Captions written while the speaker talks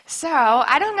So,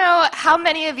 I don't know how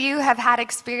many of you have had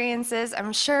experiences,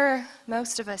 I'm sure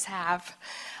most of us have,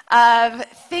 of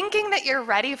thinking that you're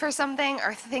ready for something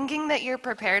or thinking that you're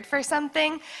prepared for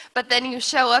something, but then you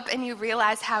show up and you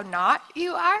realize how not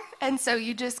you are, and so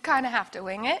you just kind of have to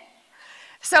wing it.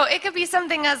 So it could be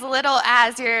something as little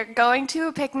as you're going to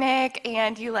a picnic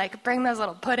and you bring those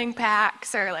little pudding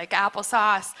packs or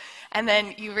applesauce, and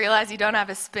then you realize you don't have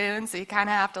a spoon, so you kind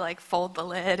of have to fold the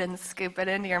lid and scoop it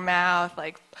into your mouth,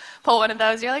 pull one of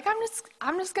those. You're like,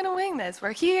 I'm just gonna wing this.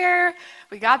 We're here,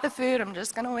 we got the food, I'm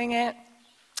just gonna wing it.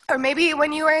 Or maybe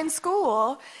when you were in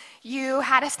school, you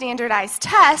had a standardized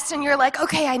test and you're like,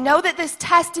 okay, I know that this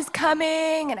test is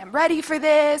coming and I'm ready for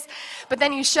this, but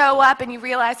then you show up and you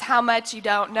realize how much you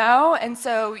don't know, and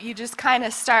so you just kind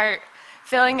of start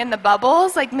filling in the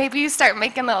bubbles. Maybe you start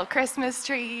making little Christmas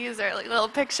trees or little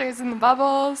pictures in the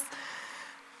bubbles.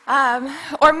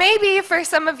 Or maybe for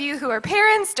some of you who are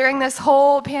parents during this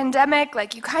whole pandemic,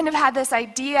 you kind of had this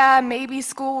idea maybe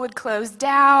school would close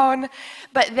down,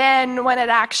 but then when it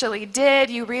actually did,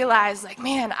 you realized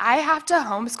man, I have to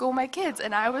homeschool my kids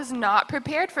and I was not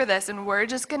prepared for this and we're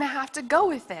just gonna have to go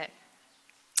with it.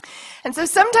 And so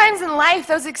sometimes in life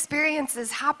those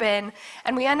experiences happen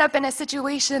and we end up in a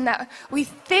situation that we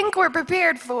think we're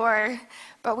prepared for,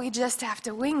 but we just have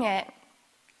to wing it.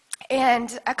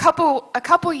 And a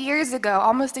couple years ago,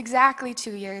 almost exactly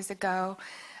 2 years ago,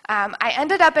 I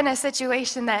ended up in a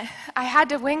situation that I had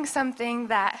to wing something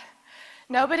that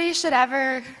nobody should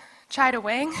ever try to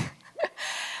wing,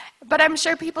 but I'm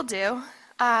sure people do.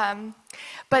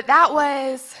 But that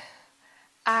was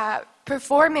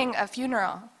performing a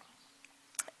funeral.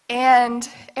 And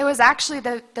it was actually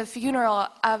the funeral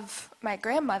of my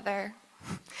grandmother.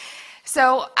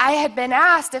 So I had been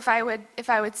asked if I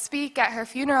would speak at her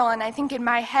funeral, and I think in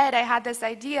my head I had this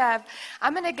idea of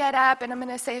I'm going to get up and I'm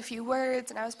going to say a few words,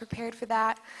 and I was prepared for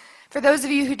that. For those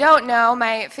of you who don't know,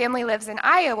 my family lives in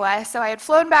Iowa, so I had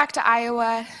flown back to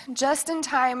Iowa just in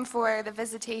time for the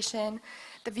visitation,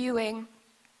 the viewing.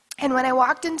 And when I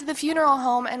walked into the funeral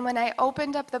home and when I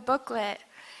opened up the booklet,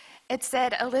 it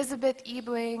said Elizabeth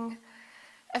Ebling,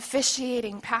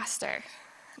 officiating pastor.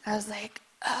 I was like,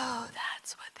 oh,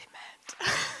 that's what they meant.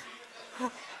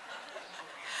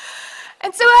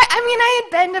 And so, I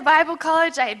had been to Bible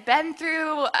college, I had been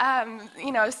through,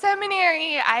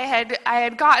 seminary, I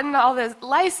had gotten all the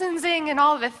licensing and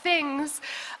all the things,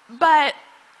 but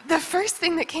the first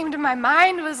thing that came to my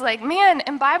mind was man,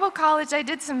 in Bible college I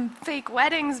did some fake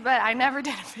weddings, but I never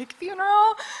did a fake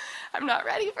funeral. I'm not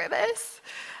ready for this.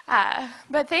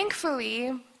 But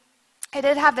thankfully, I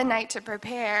did have the night to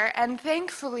prepare, and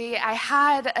thankfully I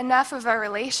had enough of a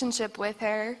relationship with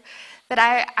her that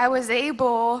I was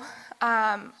able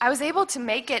to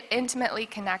make it intimately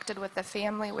connected with the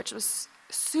family, which was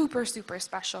super, super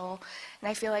special, and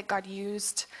I feel like God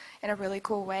used in a really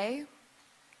cool way.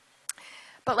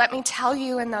 But let me tell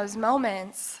you, in those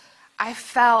moments, I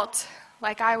felt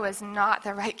like I was not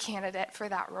the right candidate for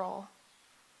that role.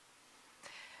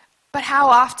 But how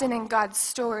often in God's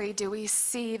story do we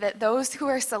see that those who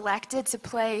are selected to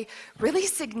play really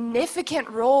significant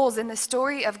roles in the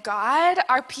story of God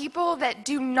are people that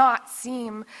do not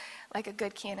seem like a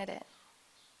good candidate?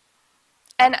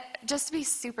 And just to be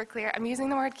super clear, I'm using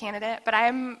the word candidate, but I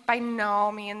am by no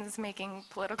means making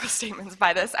political statements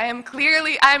by this. I'm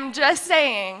just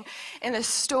saying, in the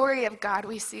story of God,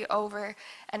 we see over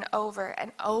and over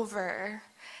and over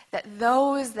that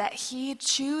those that He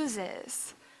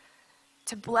chooses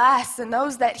to bless and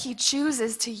those that He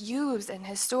chooses to use in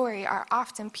His story are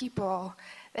often people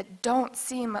that don't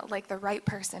seem like the right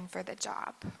person for the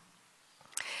job.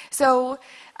 So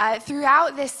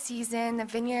throughout this season, the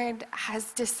Vineyard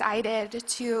has decided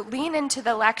to lean into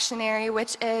the lectionary,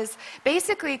 which is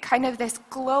basically kind of this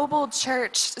global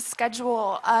church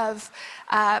schedule of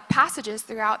passages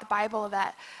throughout the Bible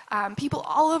that people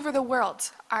all over the world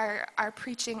are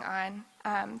preaching on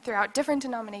throughout different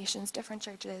denominations, different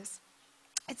churches.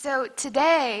 And so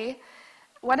today,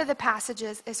 one of the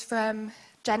passages is from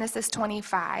Genesis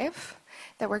 25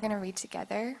 that we're going to read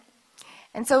together.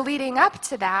 And so leading up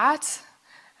to that,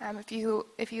 if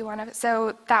you want to,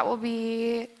 so that will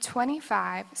be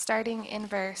 25, starting in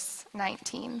verse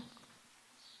 19.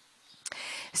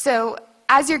 So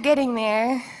as you're getting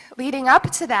there, leading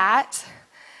up to that,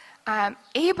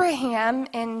 Abraham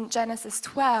in Genesis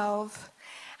 12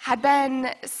 had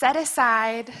been set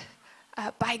aside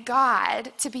by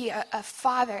God to be a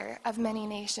father of many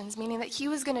nations, meaning that He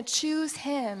was going to choose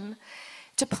him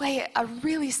to play a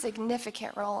really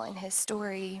significant role in his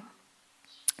story.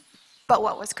 But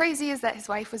what was crazy is that his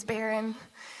wife was barren,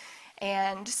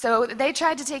 And so they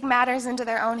tried to take matters into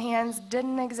their own hands,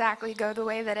 didn't exactly go the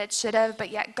way that it should have, but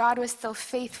yet God was still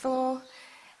faithful.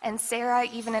 And Sarah,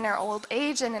 even in her old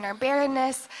age and in her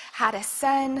barrenness, had a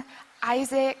son,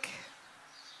 Isaac.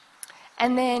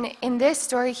 And then in this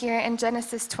story here in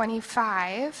Genesis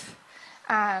 25,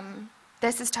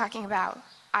 this is talking about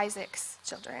Isaac's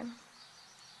children.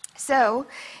 So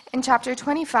in chapter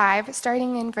 25,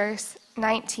 starting in verse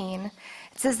 19,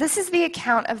 it says, "This is the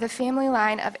account of the family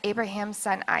line of Abraham's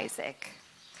son Isaac.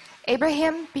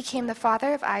 Abraham became the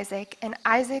father of Isaac, and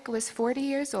Isaac was 40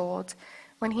 years old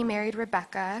when he married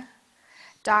Rebekah,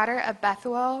 daughter of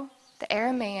Bethuel the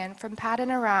Aramean from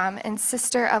Paddan Aram, and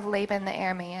sister of Laban the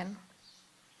Aramean.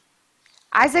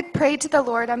 Isaac prayed to the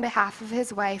Lord on behalf of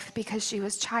his wife because she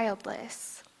was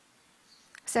childless."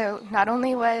 So not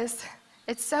only was,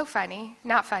 it's so funny,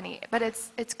 not funny, but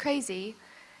it's crazy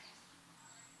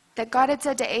that God had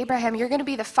said to Abraham, "You're going to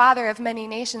be the father of many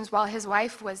nations," while his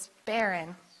wife was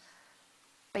barren.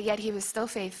 But yet he was still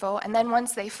faithful. And then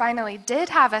once they finally did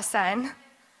have a son,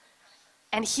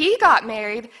 and he got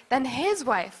married, then his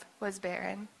wife was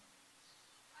barren.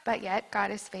 But yet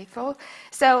God is faithful.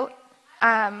 So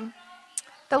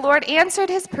the Lord answered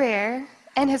his prayer,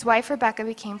 and his wife Rebekah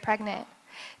became pregnant.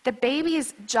 The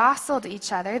babies jostled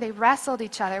each other. They wrestled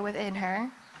each other within her,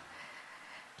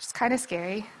 which is kind of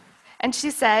scary. And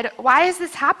she said, "Why is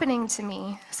this happening to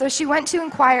me?" So she went to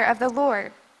inquire of the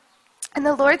Lord. And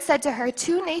the Lord said to her,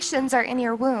 "Two nations are in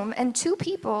your womb, and two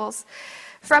peoples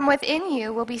from within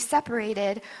you will be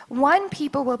separated. One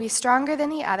people will be stronger than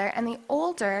the other, and the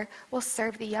older will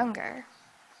serve the younger."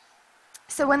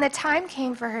 So when the time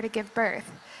came for her to give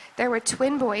birth, there were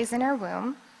twin boys in her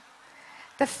womb.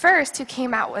 The first who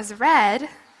came out was red,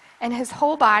 and his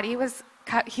whole body was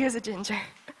cut. He was a ginger.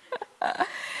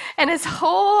 And his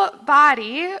whole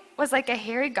body was like a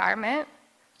hairy garment,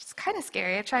 which is kind of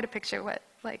scary. I tried to picture what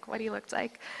he looked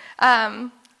like.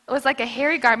 It was like a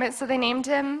hairy garment, so they named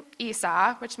him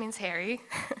Esau, which means hairy.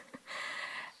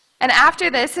 And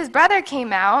after this, his brother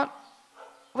came out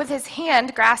with his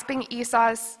hand grasping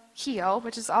Esau's heel,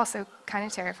 which is also kind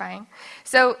of terrifying.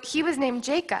 So he was named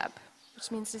Jacob, which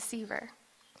means deceiver.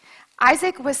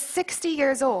 Isaac was 60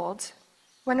 years old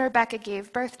when Rebekah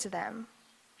gave birth to them.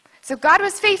 So God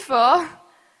was faithful,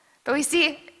 but we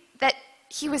see that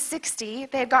he was 60.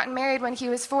 They had gotten married when he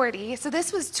was 40. So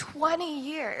this was 20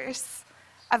 years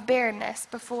of barrenness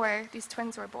before these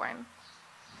twins were born.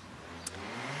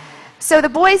 So the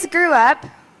boys grew up,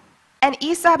 and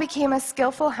Esau became a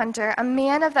skillful hunter, a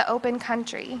man of the open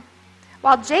country,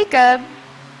 while Jacob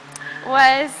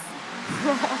was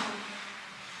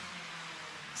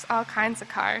all kinds of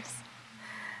cars.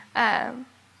 Where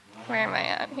am I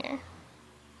at here?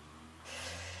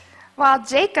 While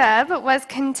Jacob was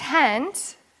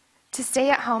content to stay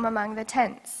at home among the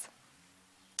tents.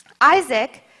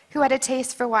 Isaac, who had a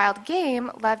taste for wild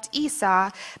game, loved Esau,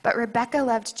 but Rebekah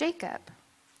loved Jacob.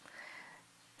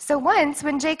 So once,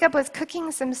 when Jacob was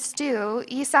cooking some stew,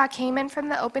 Esau came in from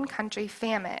the open country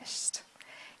famished.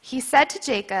 He said to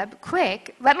Jacob,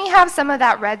 "Quick, let me have some of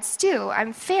that red stew.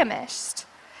 I'm famished."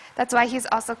 That's why he's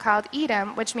also called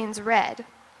Edom, which means red.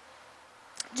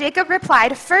 Jacob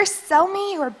replied, "First sell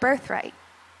me your birthright."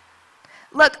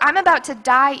 "Look, I'm about to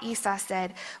die," Esau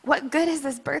said. "What good is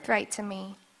this birthright to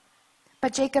me?"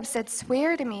 But Jacob said,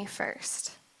 "Swear to me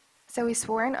first." So he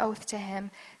swore an oath to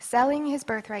him, selling his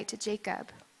birthright to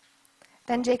Jacob.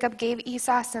 Then Jacob gave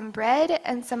Esau some bread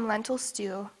and some lentil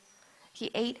stew.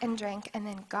 He ate and drank and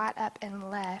then got up and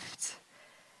left.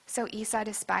 So Esau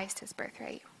despised his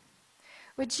birthright.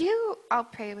 Would you all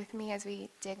pray with me as we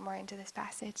dig more into this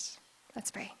passage?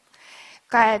 Let's pray.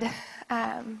 God,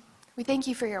 we thank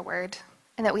you for your word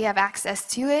and that we have access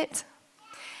to it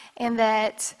and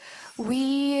that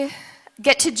we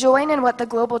get to join in what the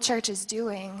global church is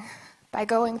doing by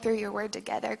going through your word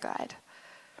together, God.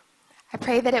 I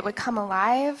pray that it would come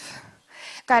alive.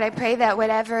 God, I pray that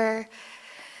whatever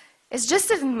is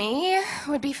just of me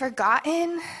would be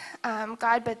forgotten,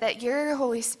 God, but that your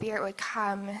Holy Spirit would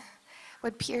come,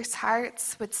 would pierce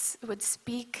hearts, would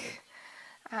speak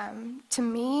to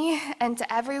me and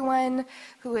to everyone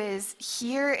who is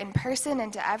here in person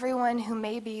and to everyone who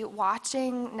may be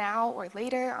watching now or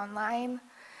later online.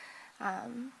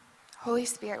 Holy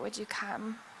Spirit, would you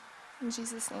come? In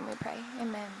Jesus' name we pray.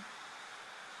 Amen.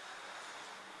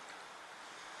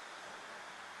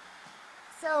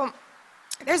 So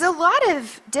there's a lot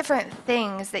of different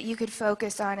things that you could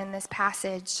focus on in this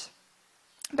passage.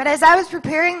 But as I was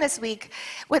preparing this week,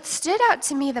 what stood out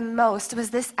to me the most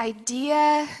was this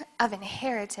idea of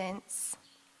inheritance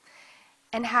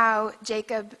and how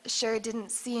Jacob sure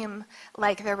didn't seem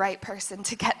like the right person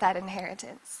to get that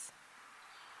inheritance.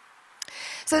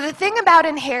 So the thing about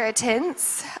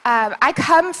inheritance, I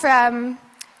come from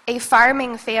a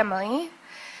farming family,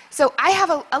 so I have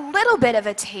a little bit of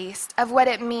a taste of what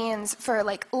it means for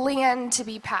like land to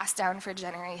be passed down for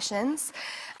generations,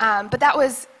 but that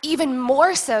was even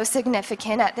more so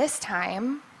significant at this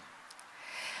time.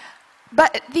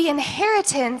 But the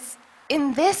inheritance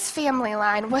in this family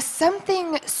line was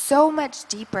something so much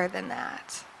deeper than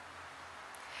that.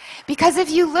 Because if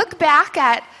you look back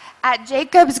at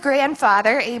Jacob's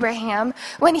grandfather, Abraham,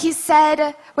 when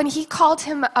he called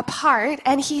him apart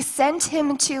and he sent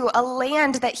him to a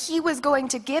land that he was going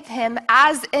to give him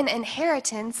as an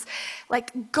inheritance,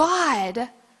 like God,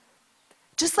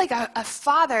 just like a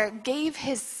father gave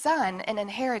his son an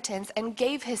inheritance and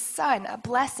gave his son a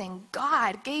blessing,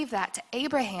 God gave that to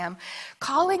Abraham,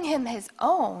 calling him his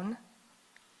own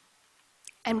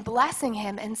and blessing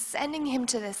him and sending him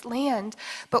to this land.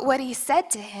 But what he said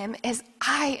to him is,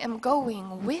 I am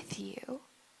going with you.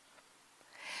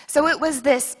 So it was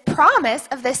this promise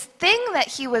of this thing that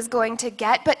he was going to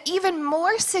get, but even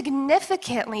more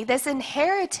significantly, this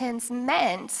inheritance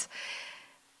meant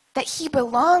that he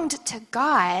belonged to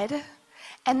God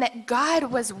and that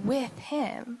God was with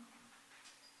him.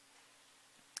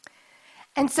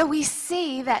 And so we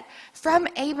see that from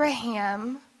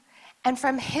Abraham and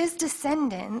from his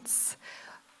descendants,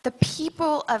 the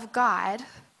people of God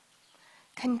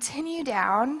continue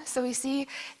down. So we see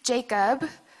Jacob,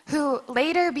 who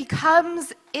later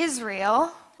becomes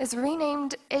Israel, is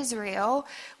renamed Israel,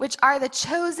 which are the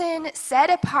chosen, set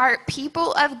apart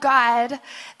people of God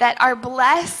that are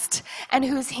blessed and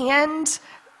who has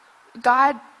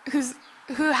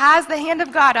the hand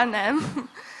of God on them.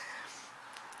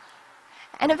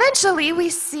 And eventually we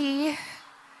see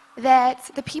that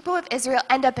the people of Israel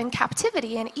end up in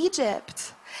captivity in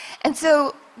Egypt. And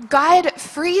so God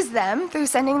frees them through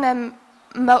sending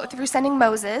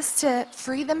Moses to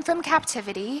free them from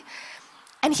captivity.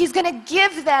 And he's going to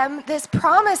give them this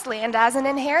promised land as an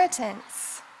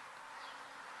inheritance.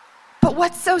 But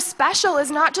what's so special is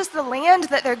not just the land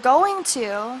that they're going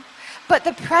to, but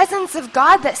the presence of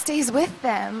God that stays with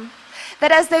them.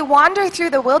 That as they wander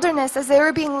through the wilderness, as they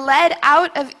were being led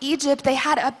out of Egypt, they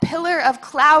had a pillar of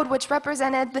cloud which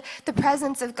represented the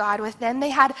presence of God with them. They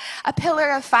had a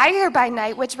pillar of fire by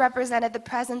night which represented the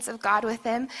presence of God with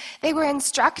them. They were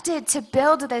instructed to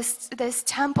build this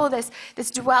temple,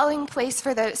 this dwelling place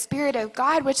for the Spirit of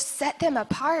God, which set them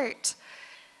apart.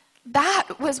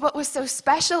 That was what was so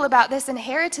special about this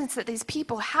inheritance that these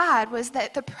people had, was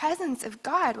that the presence of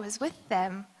God was with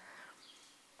them.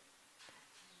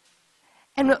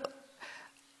 And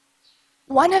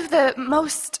one of the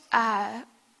most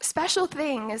special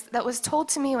things that was told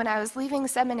to me when I was leaving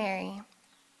seminary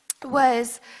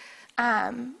was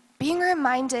being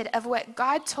reminded of what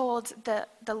God told the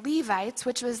Levites,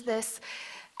 which was this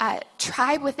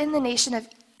tribe within the nation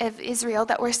of Israel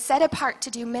that were set apart to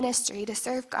do ministry, to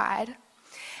serve God.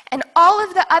 And all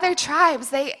of the other tribes,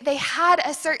 they had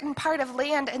a certain part of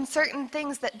land and certain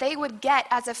things that they would get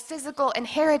as a physical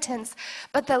inheritance,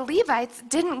 but the Levites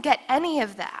didn't get any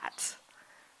of that.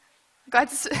 God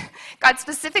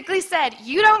specifically said,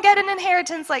 you don't get an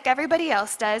inheritance like everybody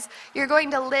else does. You're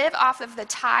going to live off of the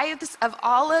tithes of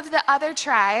all of the other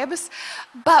tribes.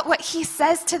 But what he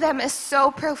says to them is so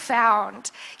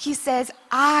profound. He says,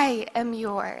 I am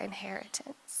your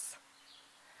inheritance.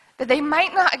 That they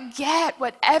might not get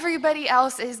what everybody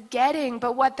else is getting,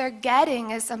 but what they're getting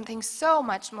is something so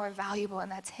much more valuable,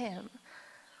 and that's him.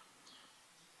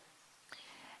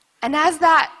 And as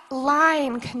that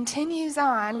line continues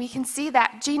on, we can see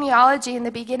that genealogy in the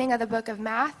beginning of the book of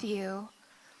Matthew,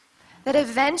 that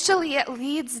eventually it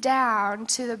leads down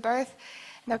to the birth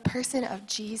and the person of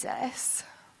Jesus,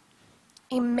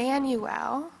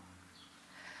 Emmanuel,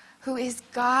 who is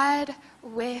God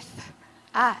with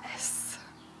us.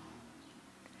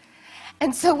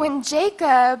 And so when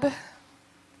Jacob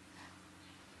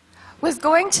was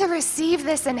going to receive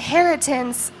this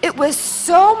inheritance, it was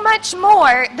so much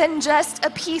more than just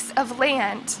a piece of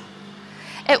land.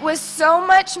 It was so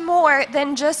much more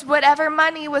than just whatever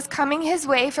money was coming his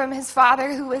way from his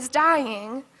father who was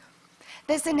dying.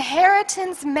 This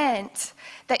inheritance meant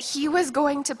that he was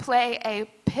going to play a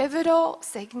pivotal,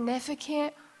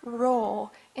 significant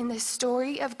role in the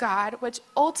story of God, which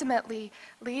ultimately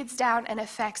leads down and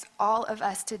affects all of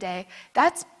us today.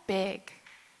 That's big.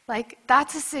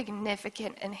 That's a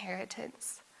significant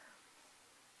inheritance.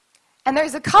 And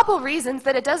there's a couple reasons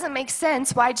that it doesn't make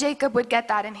sense why Jacob would get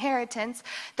that inheritance.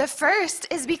 The first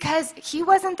is because he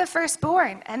wasn't the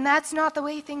firstborn, and that's not the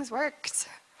way things worked.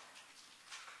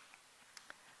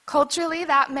 Culturally,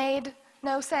 that made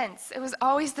no sense. It was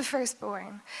always the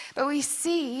firstborn. But we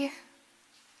see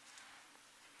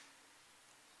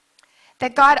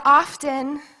That God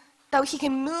often, though he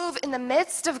can move in the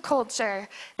midst of culture,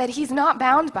 that he's not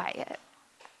bound by it.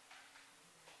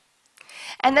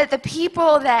 And that the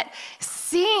people that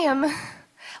seem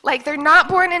like they're not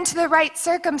born into the right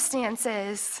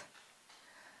circumstances,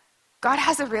 God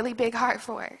has a really big heart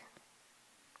for.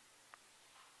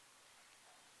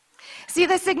 See,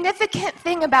 the significant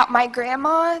thing about my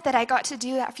grandma that I got to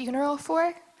do that funeral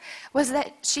for was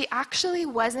that she actually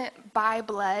wasn't by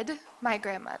blood my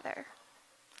grandmother.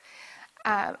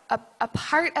 A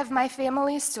part of my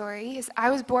family's story is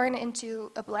I was born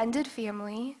into a blended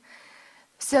family.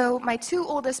 So my two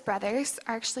oldest brothers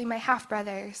are actually my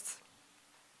half-brothers.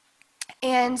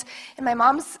 And in my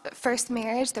mom's first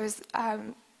marriage, there was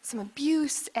some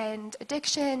abuse and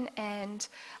addiction and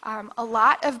a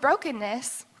lot of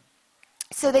brokenness.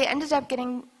 So they ended up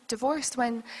getting divorced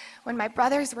when my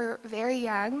brothers were very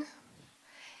young.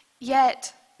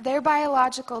 Yet their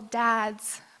biological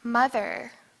dad's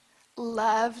mother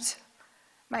loved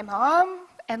my mom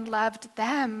and loved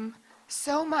them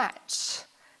so much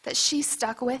that she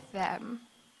stuck with them.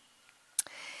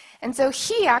 And so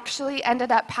he actually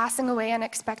ended up passing away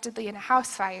unexpectedly in a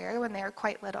house fire when they were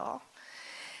quite little.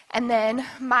 And then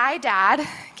my dad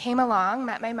came along,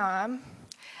 met my mom.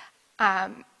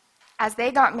 As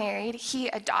they got married, he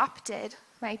adopted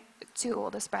my two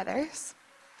oldest brothers.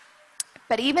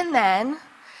 But even then,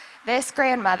 this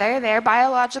grandmother, their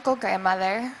biological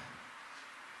grandmother,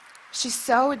 she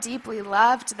so deeply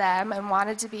loved them and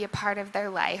wanted to be a part of their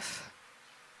life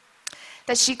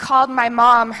that she called my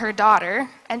mom her daughter,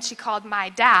 and she called my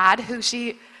dad, who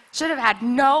she should have had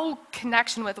no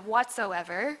connection with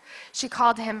whatsoever, she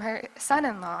called him her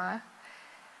son-in-law.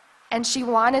 And she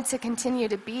wanted to continue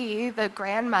to be the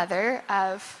grandmother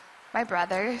of my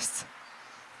brothers.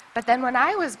 But then when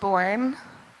I was born,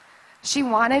 she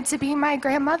wanted to be my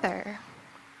grandmother.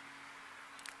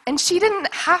 And she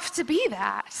didn't have to be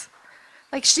that.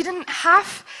 Like, she didn't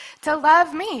have to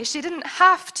love me. She didn't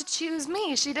have to choose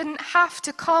me. She didn't have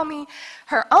to call me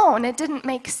her own. It didn't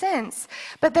make sense.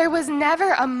 But there was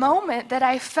never a moment that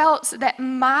I felt that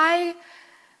my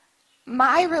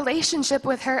relationship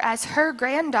with her as her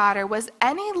granddaughter was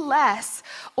any less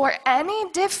or any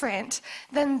different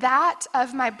than that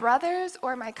of my brothers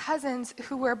or my cousins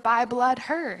who were by blood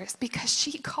hers, because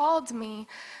she called me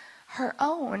her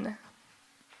own.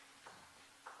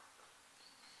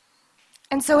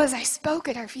 And so as I spoke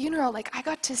at her funeral, I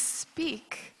got to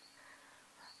speak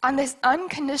on this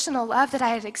unconditional love that I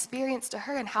had experienced to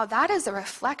her and how that is a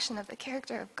reflection of the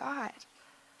character of God.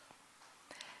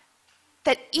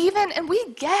 That and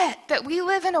we get that we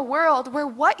live in a world where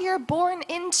what you're born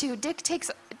into dictates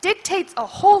a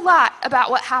whole lot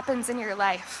about what happens in your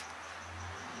life.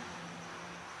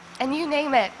 And you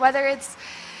name it, whether it's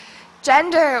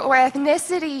gender or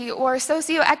ethnicity or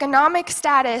socioeconomic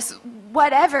status,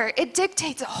 whatever, it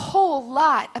dictates a whole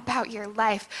lot about your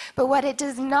life. But what it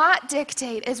does not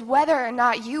dictate is whether or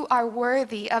not you are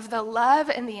worthy of the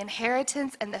love and the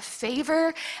inheritance and the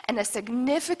favor and a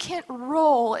significant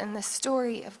role in the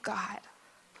story of God.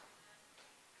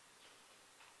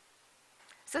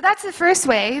 So that's the first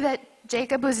way that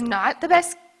Jacob was not the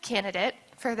best candidate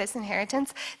for this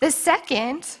inheritance. The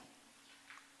second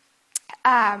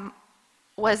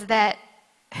was that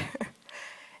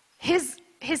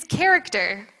his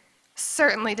character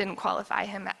certainly didn't qualify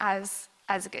him as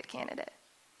a good candidate.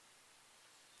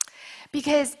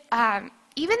 Because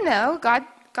even though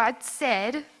God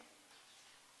said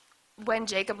when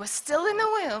Jacob was still in the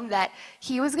womb that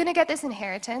he was going to get this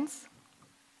inheritance,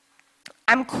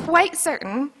 I'm quite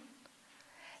certain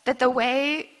that the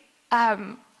way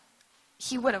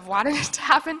he would have wanted it to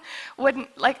happen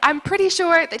I'm pretty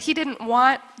sure that he didn't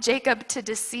want Jacob to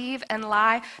deceive and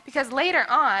lie, because later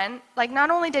on, not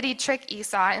only did he trick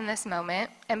Esau in this moment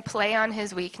and play on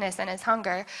his weakness and his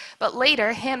hunger, but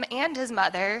later him and his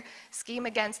mother scheme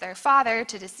against their father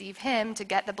to deceive him to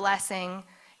get the blessing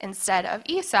instead of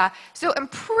Esau. So I'm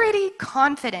pretty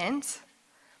confident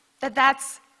that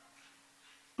that's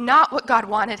not what God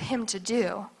wanted him to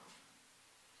do.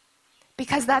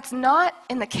 Because that's not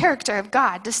in the character of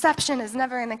God. Deception is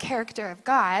never in the character of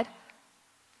God.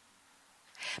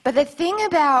 But the thing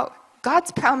about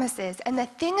God's promises and the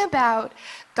thing about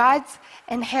God's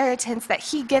inheritance that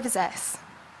he gives us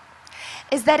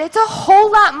is that it's a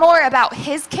whole lot more about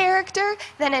his character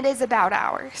than it is about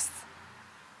ours.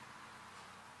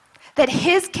 That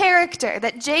his character,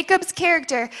 that Jacob's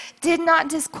character, did not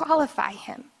disqualify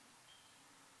him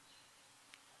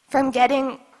from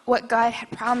getting what God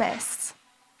had promised.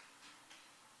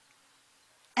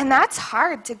 And that's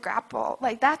hard to grapple.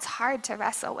 That's hard to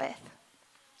wrestle with.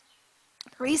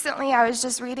 Recently, I was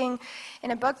just reading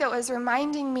in a book that was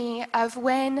reminding me of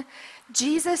when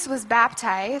Jesus was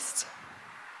baptized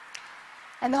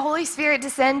and the Holy Spirit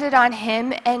descended on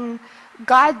him, and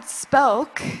God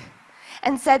spoke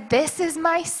and said, "This is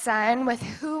my Son with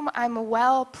whom I'm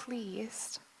well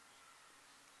pleased."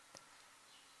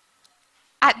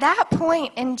 At that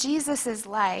point in Jesus'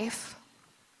 life,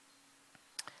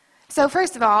 so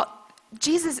first of all,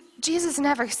 Jesus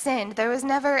never sinned. There was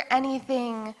never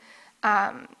anything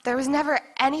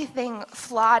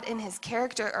flawed in his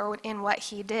character or in what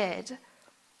he did.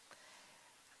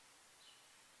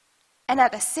 And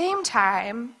at the same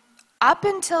time, up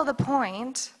until the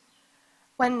point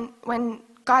when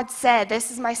God said,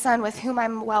 "This is my Son with whom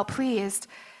I'm well pleased,"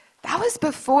 that was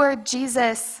before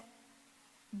Jesus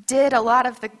did a lot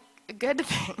of the good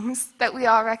things that we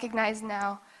all recognize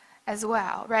now as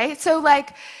well, right? So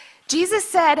Jesus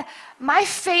said, "My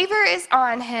favor is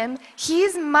on him.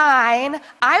 He's mine.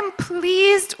 I'm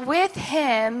pleased with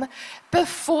him,"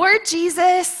 before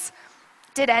Jesus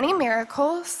did any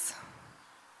miracles,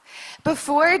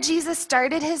 before Jesus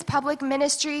started his public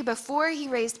ministry, before he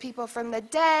raised people from the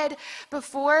dead,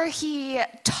 before he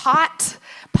taught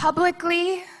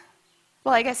publicly.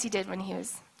 Well, I guess he did when he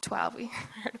was 12. We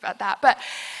heard about that. But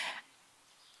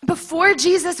before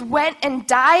Jesus went and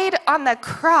died on the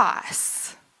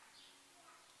cross,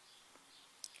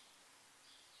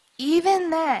 even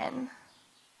then,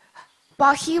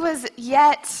 while he was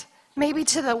yet maybe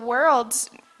to the world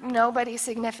nobody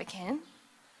significant,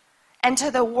 and to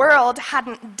the world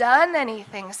hadn't done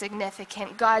anything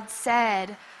significant, God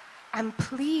said, "I'm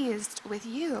pleased with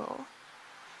you."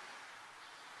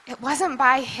 It wasn't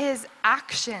by his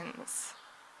actions,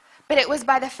 but it was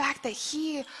by the fact that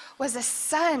he was a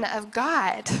son of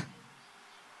God.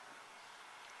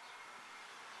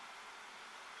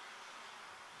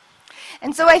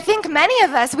 And so I think many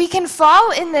of us, we can fall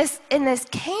in this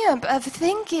camp of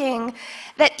thinking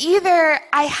that either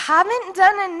I haven't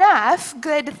done enough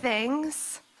good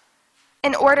things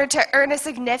in order to earn a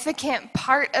significant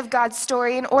part of God's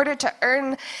story, in order to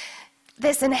earn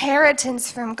this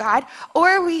inheritance from God,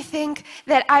 or we think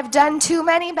that I've done too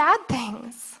many bad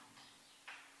things.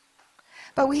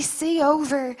 But we see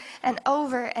over and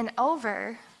over and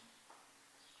over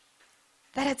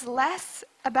that it's less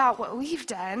about what we've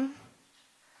done.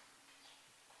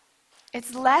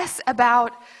 It's less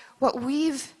about what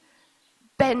we've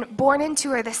been born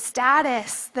into or the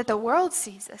status that the world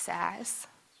sees us as.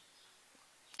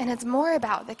 And it's more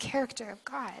about the character of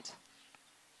God.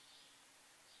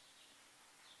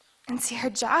 And see, our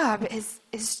job is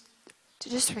to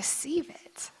just receive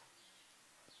it.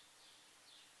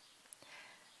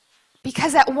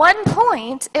 Because at one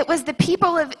point, it was the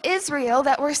people of Israel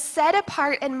that were set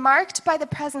apart and marked by the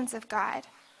presence of God.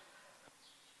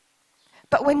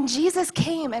 But when Jesus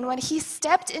came and when he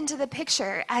stepped into the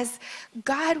picture as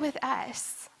God with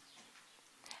us,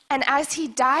 and as he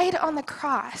died on the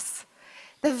cross,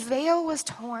 the veil was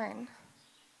torn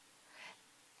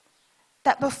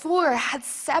that before had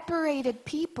separated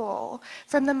people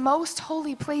from the most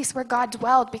holy place where God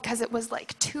dwelled because it was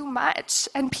too much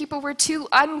and people were too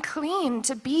unclean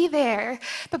to be there.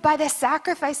 But by the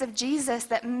sacrifice of Jesus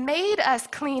that made us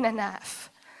clean enough,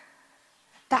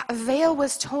 that veil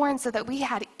was torn so that we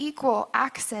had equal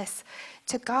access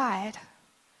to God.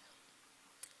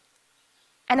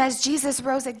 And as Jesus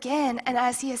rose again and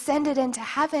as he ascended into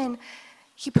heaven,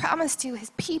 he promised to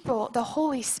his people the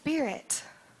Holy Spirit,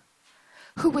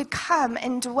 who would come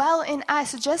and dwell in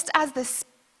us just as the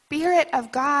Spirit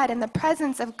of God and the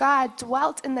presence of God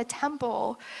dwelt in the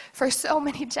temple for so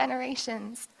many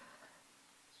generations.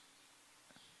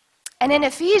 And in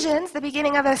Ephesians, the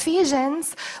beginning of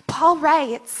Ephesians, Paul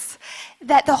writes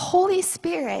that the Holy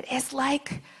Spirit is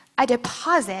like a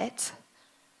deposit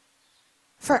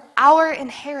for our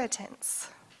inheritance.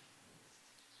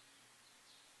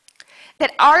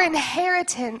 That our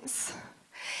inheritance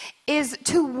is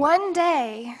to one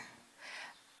day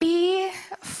be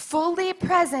fully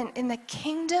present in the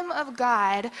kingdom of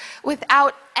God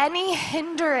without any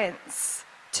hindrance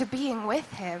to being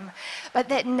with him, but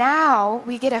that now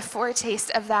we get a foretaste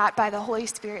of that by the Holy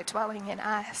Spirit dwelling in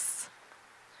us.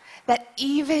 That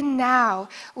even now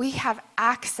we have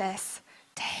access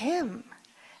to him.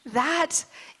 That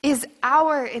is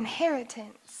our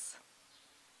inheritance.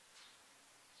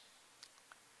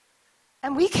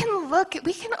 And we can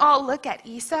all look at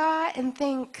Esau and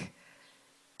think,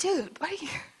 dude, what are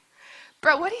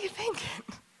you thinking?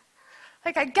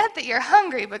 I get that you're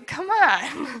hungry, but come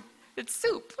on. It's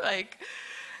soup,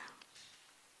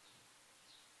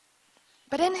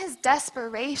 But in his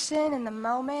desperation in the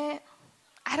moment,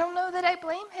 I don't know that I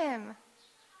blame him.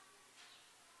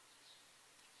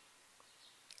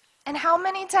 And how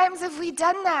many times have we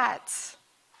done that?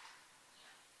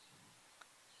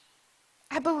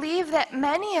 I believe that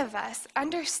many of us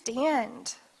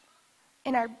understand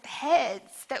in our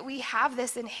heads that we have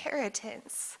this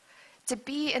inheritance to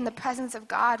be in the presence of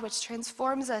God, which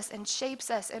transforms us and shapes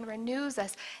us and renews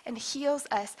us and heals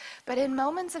us. But in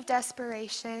moments of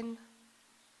desperation,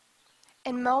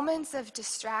 in moments of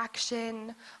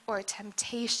distraction or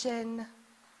temptation,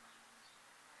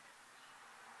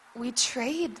 we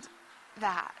trade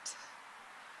that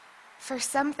for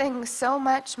something so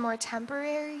much more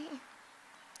temporary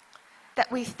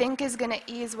that we think is going to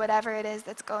ease whatever it is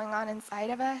that's going on inside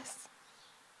of us.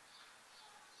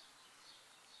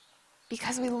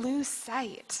 Because we lose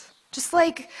sight. Just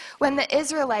like when the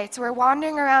Israelites were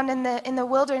wandering around in the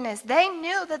wilderness, they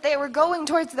knew that they were going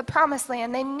towards the promised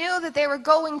land. They knew that they were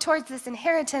going towards this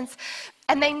inheritance,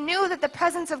 and they knew that the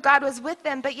presence of God was with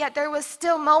them, but yet there was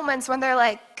still moments when they're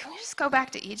like, can we just go back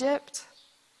to Egypt?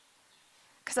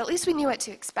 Because at least we knew what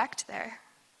to expect there.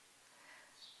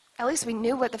 At least we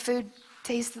knew what the food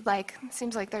tasted like. It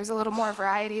seems like there's a little more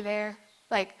variety there.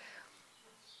 Like,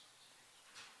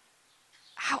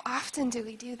 how often do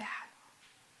we do that?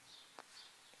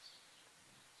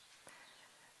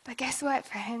 But guess what,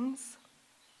 friends?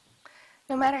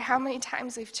 No matter how many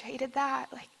times we've traded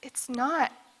that, like, it's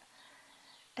not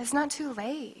too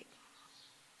late.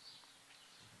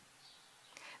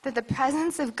 That the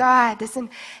presence of God, this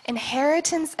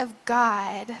inheritance of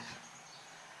God,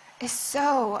 is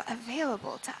so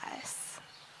available to us.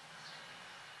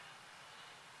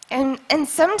 And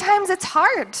sometimes it's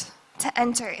hard to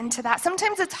enter into that.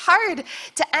 Sometimes it's hard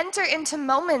to enter into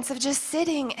moments of just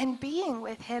sitting and being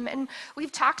with him. And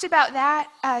we've talked about that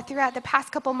throughout the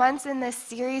past couple months in this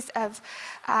series of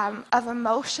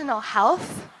emotional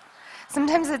health.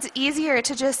 Sometimes it's easier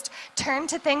to just turn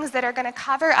to things that are going to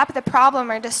cover up the problem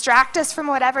or distract us from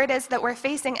whatever it is that we're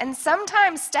facing. And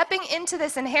sometimes stepping into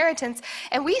this inheritance,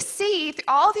 and we see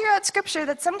all throughout Scripture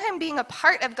that sometimes being a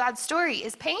part of God's story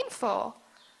is painful.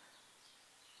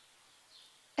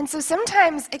 And so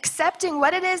sometimes accepting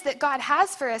what it is that God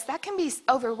has for us, that can be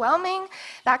overwhelming,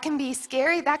 that can be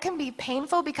scary, that can be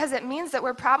painful, because it means that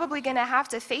we're probably going to have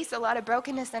to face a lot of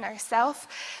brokenness in ourselves.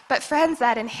 But friends,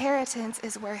 that inheritance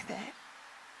is worth it.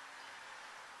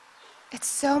 It's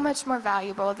so much more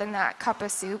valuable than that cup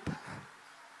of soup.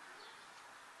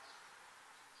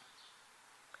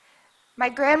 My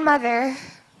grandmother,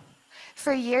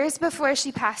 for years before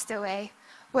she passed away,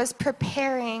 was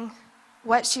preparing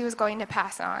what she was going to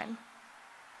pass on.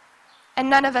 And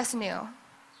none of us knew.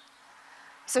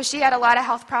 So she had a lot of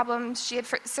health problems. She had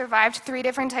survived 3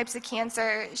 different types of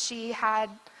cancer. She had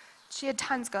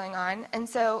tons going on. And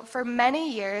so for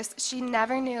many years, she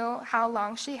never knew how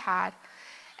long she had.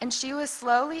 And she was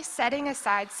slowly setting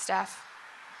aside stuff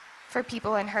for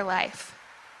people in her life.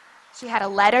 She had a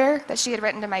letter that she had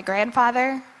written to my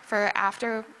grandfather for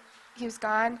after he was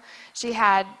gone. She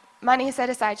had money set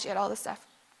aside. She had all this stuff.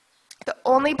 The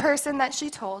only person that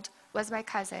she told was my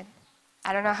cousin.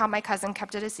 I don't know how my cousin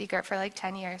kept it a secret for like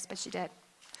 10 years, but she did.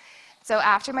 So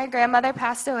after my grandmother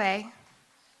passed away,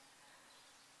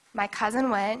 my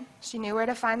cousin went. She knew where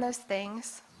to find those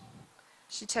things.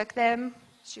 She took them,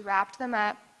 she wrapped them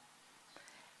up,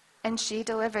 and she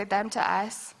delivered them to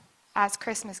us as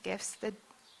Christmas gifts the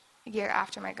year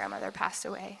after my grandmother passed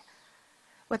away,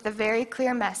 with the very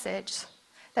clear message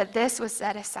that this was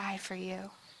set aside for you.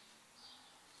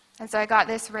 And so I got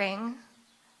this ring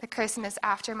the Christmas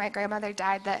after my grandmother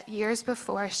died that years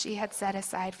before she had set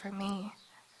aside for me.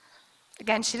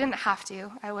 Again, she didn't have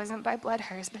to. I wasn't by blood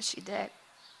hers, but she did.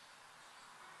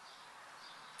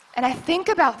 And I think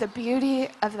about the beauty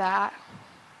of that.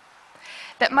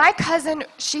 That my cousin,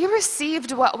 she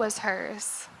received what was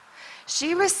hers.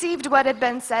 She received what had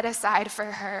been set aside for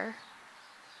her.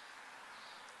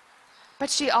 But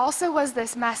she also was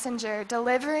this messenger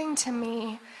delivering to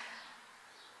me,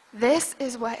 this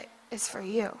is what is for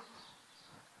you.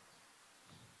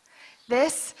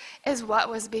 This is what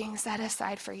was being set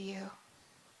aside for you.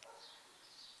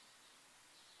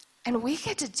 And we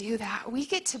get to do that. We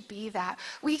get to be that.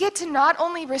 We get to not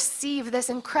only receive this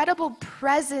incredible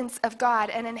presence of God,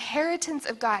 an inheritance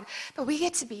of God, but we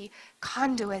get to be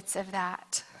conduits of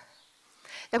that.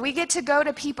 That we get to go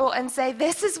to people and say,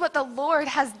 this is what the Lord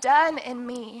has done in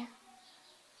me.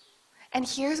 And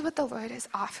here's what the Lord is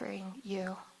offering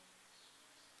you.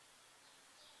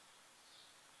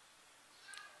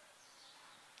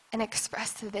 And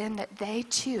express to them that they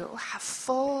too have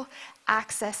full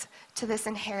access to this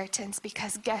inheritance,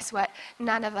 because guess what?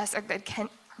 None of us are good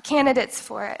candidates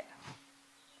for it.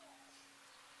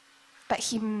 But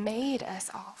he made us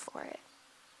all for it.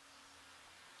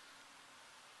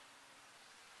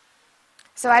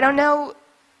 So I don't know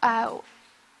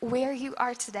where you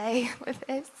are today with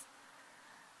this.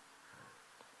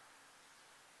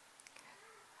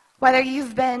 Whether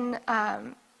you've been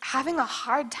having a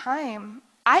hard time.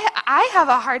 I have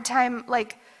a hard time,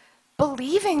 like,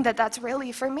 believing that that's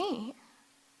really for me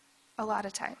a lot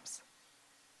of times.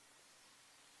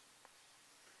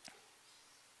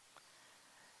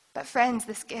 But friends,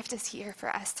 this gift is here for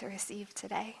us to receive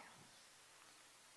today.